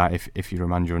to do that if you're a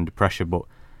manager under pressure. But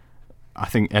I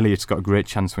think Elliot's got a great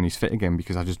chance when he's fit again,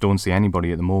 because I just don't see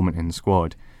anybody at the moment in the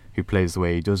squad who plays the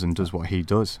way he does and does what he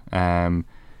does.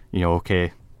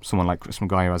 Someone like Chris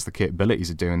Maguire has the capabilities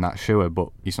of doing that, sure, but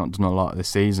he's not done a lot this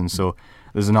season, so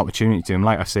there's an opportunity to him.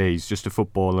 Like I say, he's just a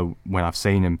footballer. When I've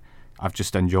seen him, I've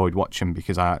just enjoyed watching,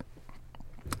 because I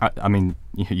mean,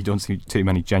 you don't see too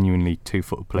many genuinely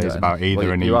two-footed players about either.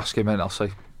 Well, you ask him, and I'll say,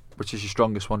 which is your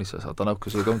strongest one? He says, I don't know,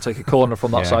 because he'll go and take a corner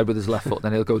from that side with his left foot,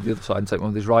 then he'll go to the other side and take one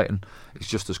with his right, and he's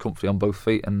just as comfy on both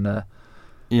feet. And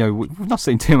we've not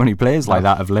seen too many players like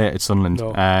that of late at Sunderland.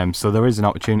 No. So there is an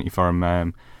opportunity for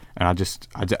him. And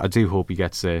I do hope he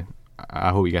gets a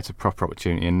proper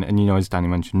opportunity. And as Danny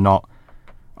mentioned, not,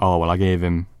 I gave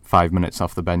him 5 minutes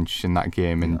off the bench in that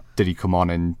game, and did he come on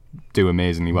and do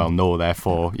amazingly well? No,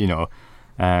 therefore,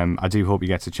 I do hope he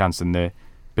gets a chance. And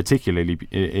particularly,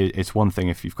 it's one thing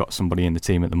if you've got somebody in the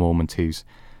team at the moment who's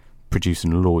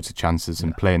producing loads of chances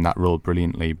and playing that role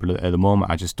brilliantly, but at the moment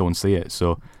I just don't see it.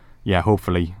 So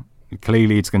hopefully.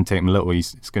 Clearly, it's going to take him a little.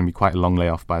 It's going to be quite a long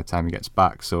layoff by the time he gets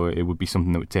back, so it would be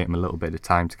something that would take him a little bit of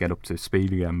time to get up to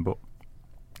speed again. But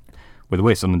with the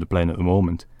way Sunderland are playing at the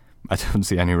moment, I don't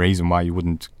see any reason why you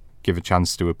wouldn't give a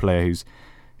chance to a player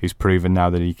who's proven now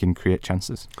that he can create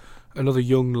chances. Another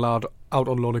young lad out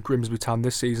on loan at Grimsby Town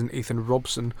this season, Ethan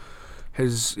Robson.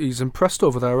 he's impressed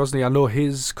over there, hasn't he? I know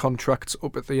his contract's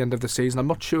up at the end of the season. I'm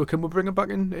not sure. Can we bring him back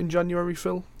in January,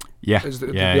 Phil? Yeah. Is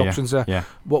the options there? Yeah.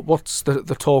 What's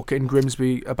the talk in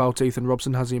Grimsby about Ethan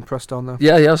Robson? Has he impressed down there?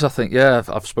 Yeah, he has, I think. Yeah,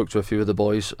 I've spoke to a few of the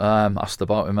boys, asked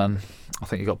about him, and I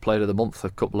think he got Player of the Month a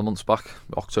couple of months back,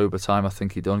 October time. I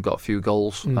think he got a few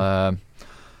goals.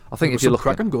 I think if you look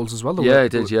cracking goals as well. Yeah, he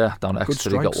did. Yeah, down at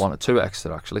Exeter, he got 1 or 2 at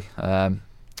Exeter actually.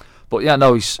 But yeah,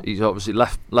 no, he's obviously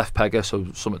left pegger,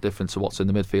 so something different to what's in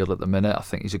the midfield at the minute. I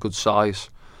think he's a good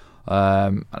size.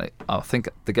 And I think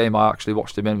the game I actually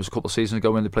watched him in was a couple of seasons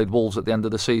ago when they played Wolves at the end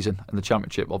of the season in the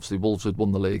Championship. Obviously, Wolves had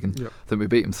won the league, and I think we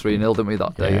beat him 3-0, didn't we,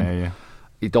 that day? Yeah.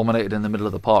 He dominated in the middle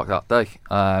of the park that day.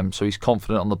 So he's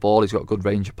confident on the ball. He's got a good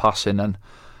range of passing, and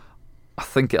I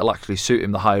think it'll actually suit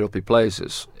him the higher up he plays.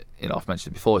 It's, I've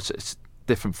mentioned it before. It's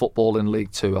different football in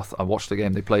League Two. I watched the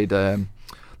game. They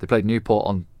played Newport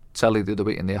on telly the other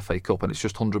week in the FA Cup, and it's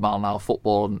just 100-mile-an-hour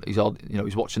football, and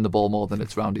he's watching the ball more than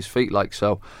it's around his feet.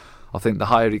 So I think the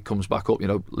higher he comes back up,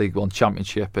 League One,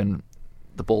 Championship, and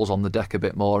the ball's on the deck a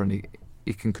bit more, and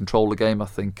he can control the game, I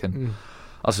think. And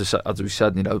as we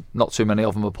said, not too many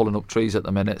of them are pulling up trees at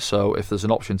the minute. So if there's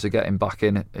an option to get him back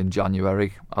in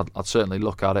January, I'd certainly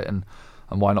look at it, and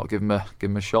why not give him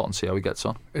a shot and see how he gets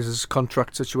on. Is his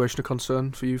contract situation a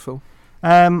concern for you, Phil?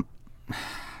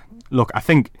 Look, I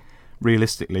think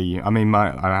realistically, I mean,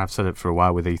 I've said it for a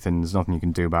while with Ethan. There's nothing you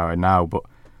can do about it now, but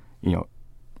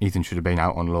Ethan should have been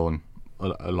out on loan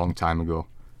a long time ago.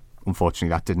 Unfortunately,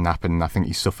 that didn't happen. I think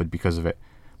he suffered because of it.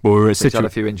 But he's had a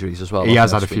few injuries as well. He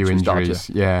has had a few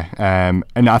injuries, yeah.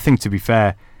 And I think, to be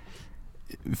fair,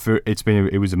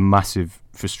 it was a massive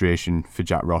frustration for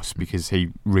Jack Ross, because he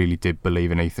really did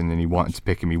believe in Ethan and he wanted to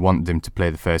pick him. He wanted him to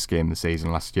play the first game of the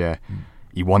season last year.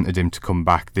 He wanted him to come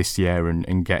back this year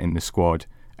and get in the squad,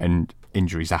 and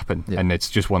injuries happen. Yeah. And it's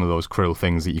just one of those cruel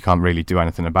things that you can't really do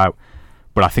anything about.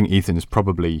 But I think Ethan is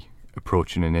probably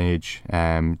approaching an age,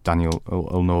 Daniel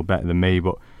will know better than me,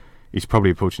 but he's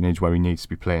probably approaching an age where he needs to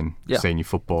be playing senior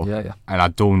football. Yeah. And I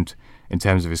don't, in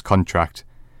terms of his contract,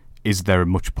 is there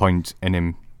much point in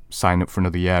him signing up for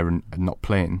another year and not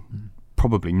playing?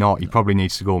 Probably not. He probably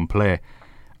needs to go and play.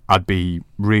 I'd be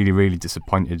really, really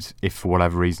disappointed if for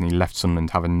whatever reason he left Sunderland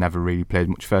having never really played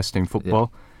much first team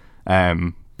football.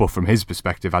 But from his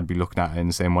perspective, I'd be looking at it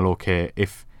and saying, well, okay,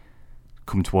 if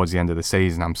come towards the end of the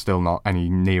season I'm still not any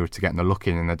nearer to getting a look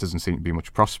in, and there doesn't seem to be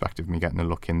much prospect of me getting a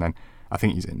look in, then I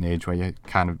think he's at an age where you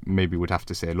kind of maybe would have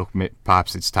to say, look,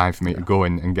 perhaps it's time for me to go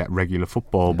in and get regular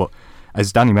football. But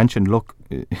as Danny mentioned, look,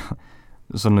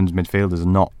 Sunderland's midfielders are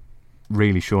not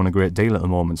really showing a great deal at the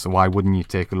moment, so why wouldn't you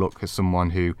take a look at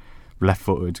someone who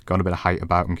left-footed, got a bit of height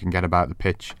about and can get about the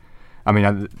pitch? I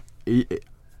mean,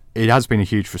 it has been a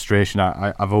huge frustration.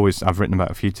 I've written about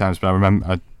it a few times, but I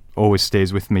remember it always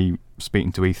stays with me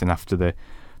speaking to Ethan after the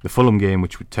Fulham game,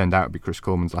 which turned out to be Chris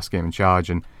Coleman's last game in charge,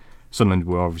 and Sunderland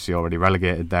were obviously already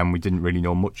relegated then. We didn't really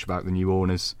know much about the new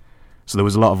owners, so there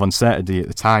was a lot of uncertainty at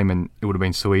the time, and it would have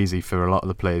been so easy for a lot of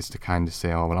the players to kind of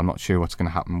say, oh well, I'm not sure what's going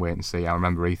to happen, wait and see. I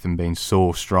remember Ethan being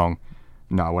so strong,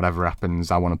 no, whatever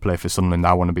happens, I want to play for Sunderland,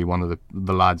 I want to be one of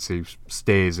the lads who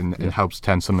stays and helps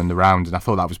turn Sunderland around. And I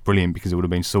thought that was brilliant, because it would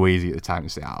have been so easy at the time to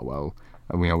say, well,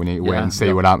 we need to wait and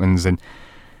see what happens. And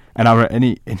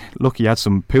look, he had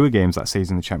some poor games that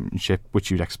season in the Championship,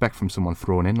 which you'd expect from someone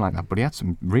thrown in like that, but he had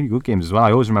some really good games as well.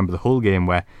 I always remember the whole game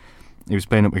where he was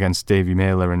playing up against Davy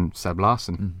Mailer and Seb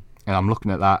Larson, and I'm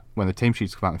looking at that when the team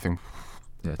sheets come out and think,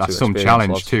 that's some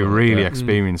challenge, two really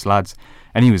experienced lads,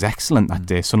 and he was excellent that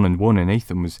day. Sunderland won, and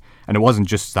Ethan was, and it wasn't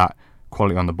just that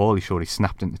quality on the ball. He showed he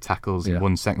snapped into tackles, he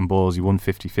won second balls, he won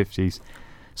 50-50s.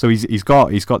 So he's got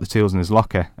the tools in his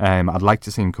locker. I'd like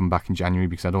to see him come back in January,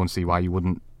 because I don't see why you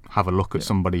wouldn't have a look at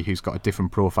somebody who's got a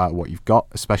different profile of what you've got,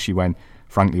 especially when,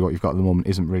 frankly, what you've got at the moment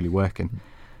isn't really working.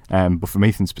 But from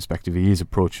Ethan's perspective, he is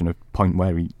approaching a point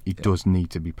where he does need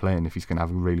to be playing if he's going to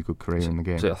have a really good career in the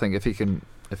game. So I think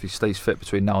if he stays fit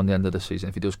between now and the end of the season,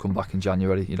 if he does come back in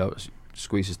January,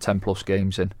 squeezes 10 plus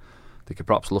games in, they could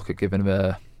perhaps look at giving him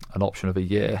an option of a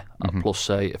year, and plus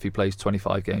say if he plays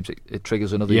 25 games, it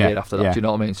triggers another year after that. Do you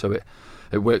know what I mean? So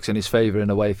it works in his favour in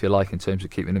a way, if you like, in terms of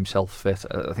keeping himself fit.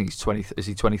 I think he's 20. Is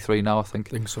he 23 now? I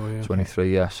think so. Yeah,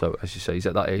 23. Yeah. So as you say, he's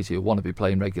at that age. He'll want to be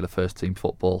playing regular first team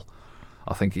football.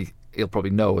 I think he'll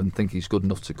probably know and think he's good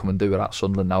enough to come and do it at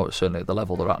Sunderland now, certainly at the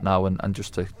level they're at now, and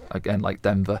just to, again, like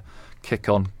Denver, kick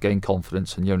on, gain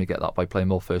confidence, and you only get that by playing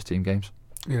more first team games.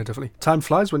 Yeah, definitely. Time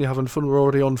flies when you're having fun. We're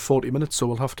already on 40 minutes, so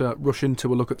we'll have to rush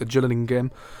into a look at the Gillingham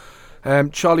game.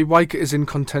 Charlie Wyke is in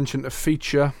contention to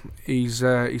feature. He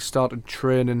started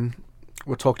training.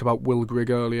 We talked about Will Grigg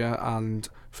earlier, and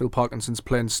Phil Parkinson's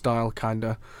playing style kind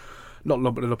of not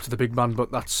lumping it up to the big man,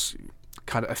 but that's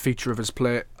kind of a feature of his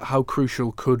play. How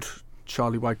crucial could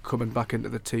Charlie White coming back into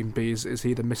the team be? Is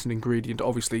he the missing ingredient?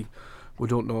 Obviously, we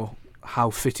don't know how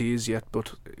fit he is yet,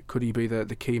 but could he be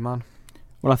the key man?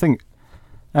 Well, I think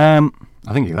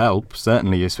he'll help,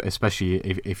 certainly, especially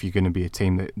if you're going to be a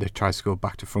team that tries to go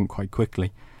back to front quite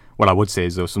quickly. What I would say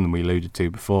is, though, something we alluded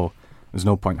to before, there's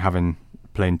no point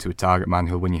playing to a target man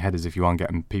who'll win your headers if you aren't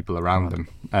getting people around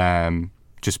him.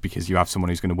 Just because you have someone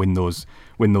who's going to win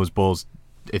those balls,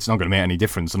 it's not going to make any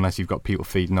difference unless you've got people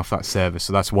feeding off that service.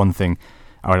 So that's one thing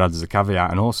I would add as a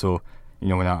caveat. And also,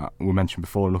 when we mentioned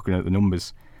before, looking at the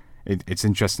numbers, it's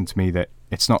interesting to me that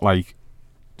it's not like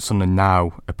Sunderland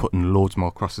now are putting loads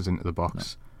more crosses into the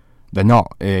box. No. They're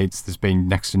not. There's been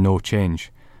next to no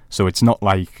change. So it's not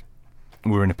like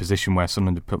we're in a position where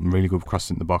Sunderland are putting really good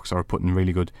crosses into the box or are putting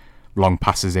really good long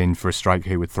passes in for a striker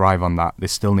who would thrive on that. They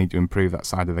still need to improve that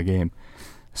side of the game.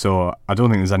 So I don't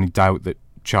think there's any doubt that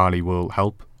Charlie will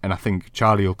help, and I think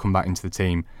Charlie will come back into the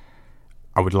team,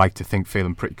 I would like to think,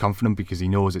 feeling pretty confident, because he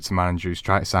knows it's a manager who's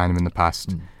tried to sign him in the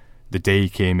past. The day he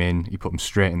came in, he put him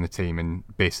straight in the team and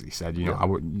basically said, I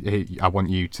want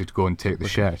you to go and take the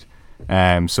shirt.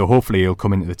 So hopefully he'll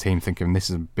come into the team thinking this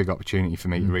is a big opportunity for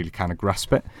me to really kind of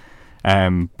grasp it.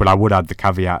 But I would add the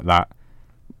caveat that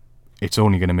it's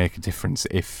only going to make a difference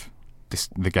if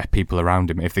they get people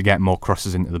around him, if they get more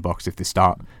crosses into the box, if they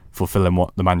start fulfilling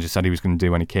what the manager said he was going to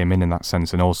do when he came in that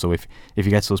sense, and also if he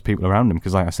gets those people around him,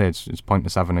 because like I say, it's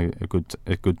pointless having a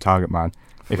good target man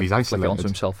if he's isolated. Flick it onto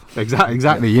himself.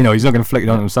 Exactly. He's not going to flick it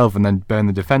onto himself and then burn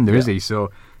the defender, is he?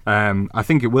 So I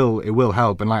think it will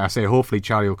help, and like I say, hopefully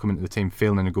Charlie will come into the team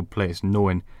feeling in a good place,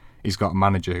 knowing he's got a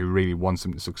manager who really wants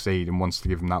him to succeed and wants to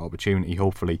give him that opportunity.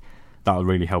 Hopefully that'll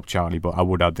really help Charlie, but I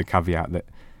would add the caveat that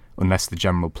unless the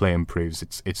general play improves,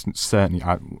 it's certainly,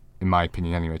 in my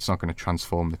opinion anyway, it's not going to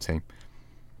transform the team.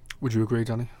 Would you agree,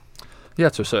 Danny? Yeah,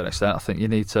 to a certain extent. I think you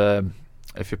need to,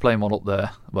 if you're playing one up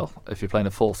there, well, if you're playing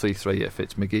a 4-3-3, if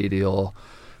it's McGeady or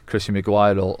Chrissy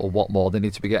Maguire or Watmore, they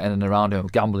need to be getting in and around him,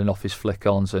 gambling off his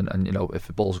flick-ons, and if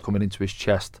the balls are coming into his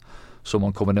chest,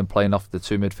 someone coming and playing off the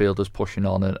two midfielders, pushing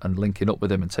on and linking up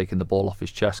with him and taking the ball off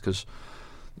his chest, because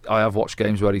I have watched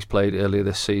games where he's played earlier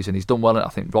this season. He's done well. I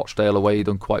think Rochdale away, he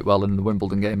done quite well in the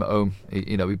Wimbledon game at home.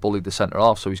 He bullied the centre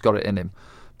half, so he's got it in him.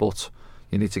 But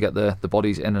you need to get the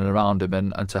bodies in and around him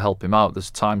and to help him out. There's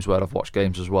times where I've watched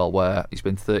games as well where he's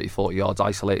been 30-40 yards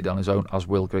isolated on his own, as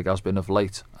Will Grigg has been of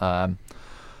late.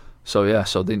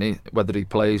 So they need, whether he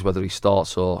plays, whether he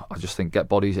starts, or I just think get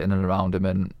bodies in and around him,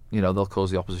 and they'll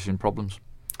cause the opposition problems.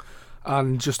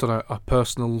 And just on a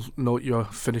personal note, you're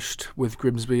finished with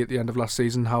Grimsby at the end of last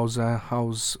season.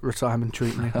 How's retirement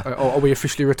treating you? Are we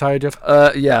officially retired yet?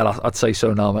 Yeah, I'd say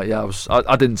so now, mate. Yeah,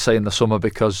 I didn't say in the summer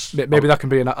because maybe that can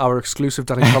be our exclusive.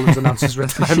 Danny Collins announces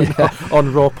retirement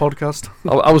on Raw podcast.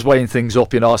 I was weighing things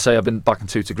up. I say I've been back and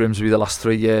to Grimsby the last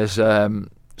 3 years.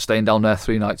 Staying down there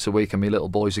 3 nights a week, and my little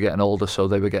boys are getting older, so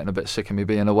they were getting a bit sick of me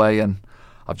being away, and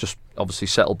I've just obviously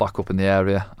settled back up in the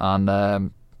area,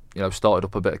 and started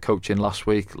up a bit of coaching last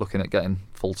week, looking at getting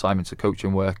full time into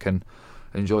coaching work and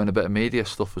enjoying a bit of media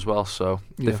stuff as well. So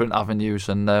different avenues,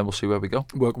 and we'll see where we go.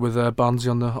 Work with Barnsley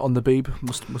on the Beeb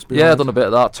must be. Yeah, right. I've done a bit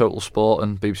of that, Total Sport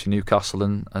and BBC Newcastle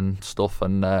and stuff,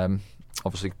 and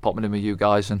obviously popping in with you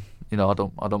guys, and I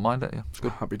don't mind it. Yeah, it's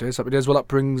good. Happy days. Well, that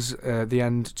brings the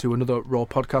end to another Raw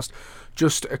podcast.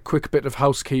 Just a quick bit of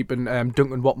housekeeping.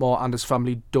 Duncan Watmore and his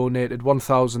family donated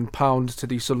 £1,000 to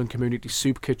the Sunderland Community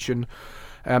Soup Kitchen.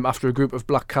 After a group of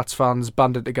Black Cats fans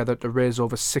banded together to raise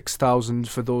over £6,000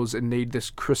 for those in need this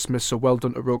Christmas, so well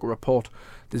done to Roker Report.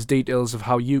 There's details of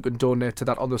how you can donate to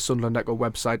that on the Sunderland Echo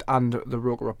website and the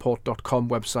rokerreport.com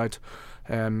website.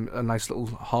 A nice little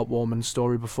heartwarming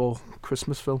story before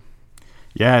Christmas, Phil.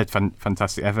 Yeah, it's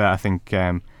fantastic effort. I think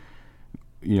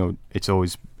it's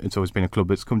always been a club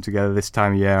that's come together this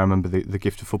time of year. I remember the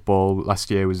Gift of Football last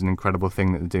year was an incredible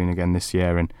thing that they're doing again this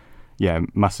year, and yeah,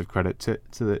 massive credit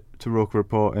to Roker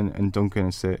Report and Duncan.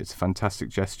 It's a fantastic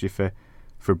gesture for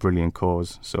a brilliant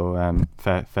cause. So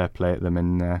fair play to them,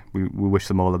 and we wish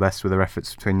them all the best with their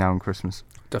efforts between now and Christmas.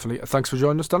 Definitely. Thanks for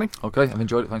joining us, Danny. Okay, I've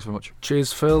enjoyed it. Thanks very much.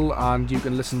 Cheers, Phil. And you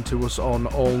can listen to us on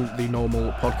all the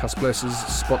normal podcast places: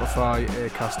 Spotify,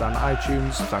 Acast, and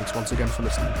iTunes. Thanks once again for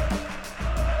listening.